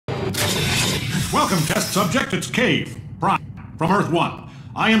Welcome, test subject. It's Cave Prime from Earth 1.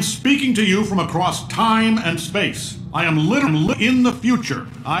 I am speaking to you from across time and space. I am literally in the future.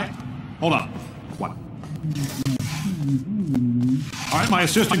 Hold on. What? All right, my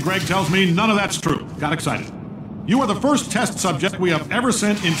assistant Greg tells me none of that's true. Got excited. You are the first test subject we have ever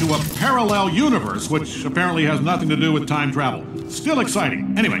sent into a parallel universe, which apparently has nothing to do with time travel. Still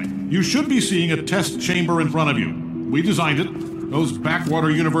exciting. Anyway, you should be seeing a test chamber in front of you. We designed it. Those backwater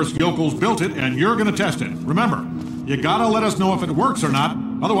universe yokels built it, and you're gonna test it. Remember, you gotta let us know if it works or not.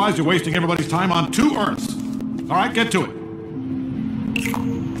 Otherwise, you're wasting everybody's time on 2 Earths. All right, get to it.